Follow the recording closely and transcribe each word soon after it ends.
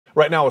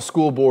Right now, a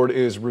school board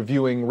is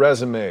reviewing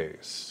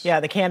resumes.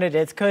 Yeah, the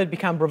candidates could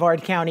become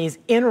Brevard County's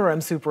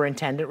interim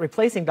superintendent,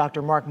 replacing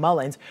Dr. Mark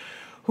Mullins,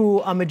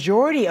 who a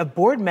majority of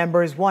board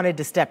members wanted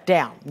to step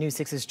down. News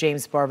 6's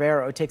James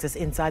Sparvero takes us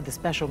inside the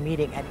special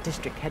meeting at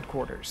district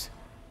headquarters.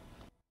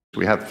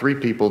 We have 3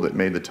 people that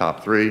made the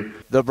top 3.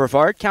 The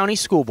Brevard County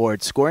School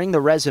Board scoring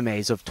the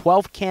resumes of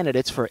 12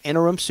 candidates for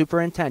interim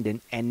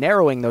superintendent and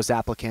narrowing those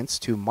applicants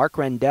to Mark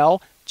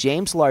Rendell,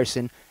 James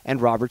Larsen,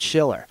 and Robert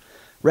Shiller.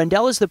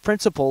 Rendell is the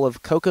principal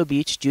of Cocoa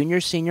Beach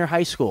Junior-Senior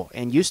High School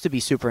and used to be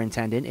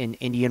superintendent in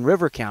Indian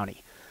River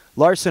County.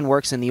 Larsen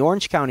works in the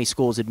Orange County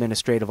Schools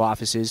administrative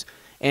offices,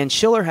 and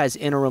Shiller has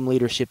interim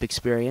leadership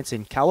experience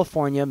in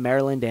California,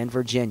 Maryland, and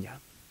Virginia.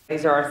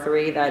 These are our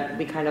 3 that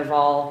we kind of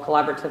all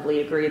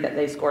collaboratively agree that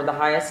they scored the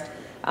highest.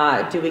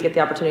 Do we get the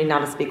opportunity now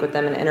to speak with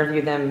them and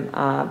interview them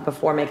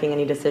before making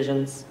any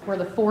decisions? We're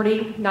the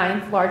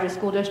 49th largest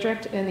school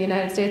district in the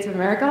United States of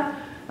America,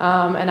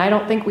 and I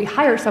don't think we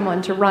hire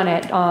someone to run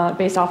it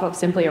based off of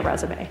simply a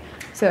resume.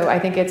 So I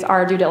think it's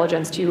our due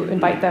diligence to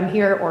invite them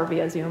here or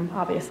via Zoom,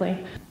 obviously.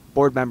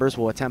 Board members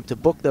will attempt to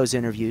book those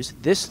interviews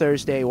this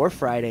Thursday or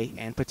Friday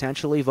and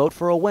potentially vote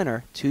for a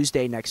winner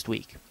Tuesday next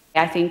week.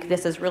 I think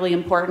this is really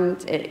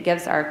important. It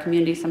gives our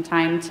community some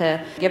time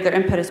to give their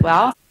input as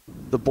well.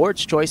 The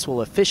board's choice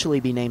will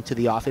officially be named to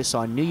the office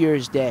on New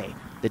Year's Day,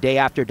 the day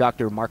after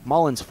Dr. Mark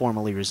Mullins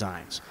formally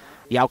resigns.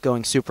 The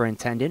outgoing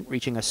superintendent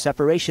reaching a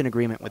separation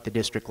agreement with the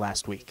district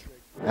last week.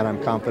 And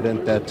I'm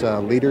confident that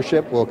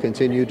leadership will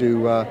continue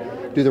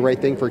to do the right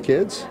thing for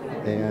kids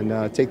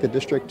and take the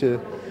district to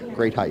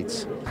great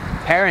heights.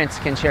 Parents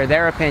can share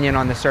their opinion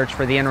on the search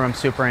for the interim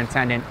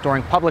superintendent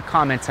during public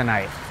comment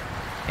tonight.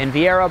 In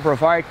Viera,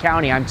 Brevard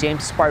County, I'm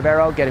James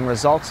Sparvero, getting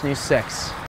Results News 6.